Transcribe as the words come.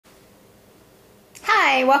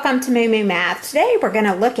Hi, welcome to MooMooMath. Today we're going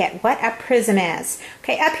to look at what a prism is.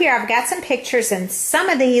 Okay, up here I've got some pictures and some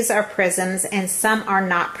of these are prisms and some are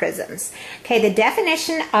not prisms. Okay, the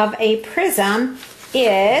definition of a prism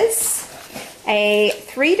is a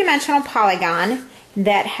three-dimensional polygon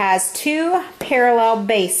that has two parallel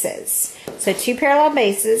bases. So two parallel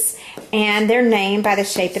bases, and they're named by the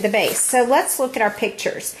shape of the base. So let's look at our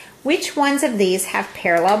pictures. Which ones of these have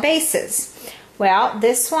parallel bases? Well,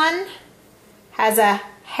 this one has a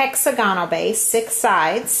hexagonal base, 6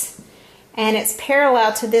 sides, and it's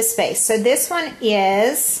parallel to this base. So this one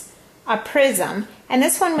is a prism, and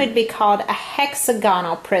this one would be called a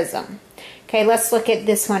hexagonal prism. Okay, let's look at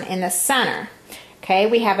this one in the center. Okay,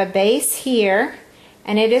 we have a base here,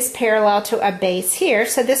 and it is parallel to a base here,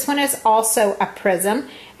 so this one is also a prism,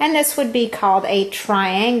 and this would be called a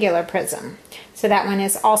triangular prism. So that one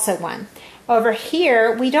is also one. Over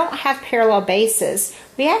here, we don't have parallel bases.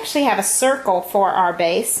 We actually have a circle for our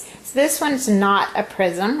base. So this one's not a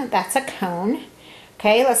prism, that's a cone.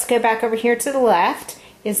 Okay, let's go back over here to the left.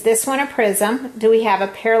 Is this one a prism? Do we have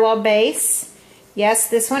a parallel base? Yes,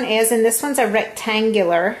 this one is, and this one's a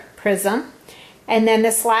rectangular prism. And then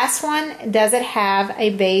this last one, does it have a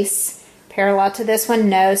base parallel to this one?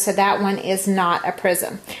 No, so that one is not a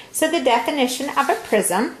prism. So the definition of a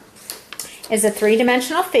prism is a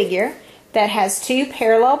three-dimensional figure that has two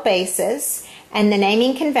parallel bases, and the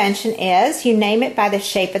naming convention is you name it by the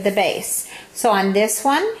shape of the base. So on this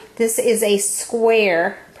one, this is a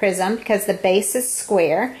square prism because the base is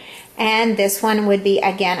square, and this one would be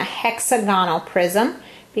again a hexagonal prism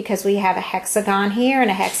because we have a hexagon here and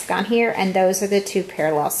a hexagon here, and those are the two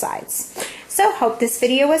parallel sides. So hope this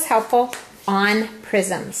video was helpful on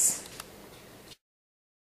prisms.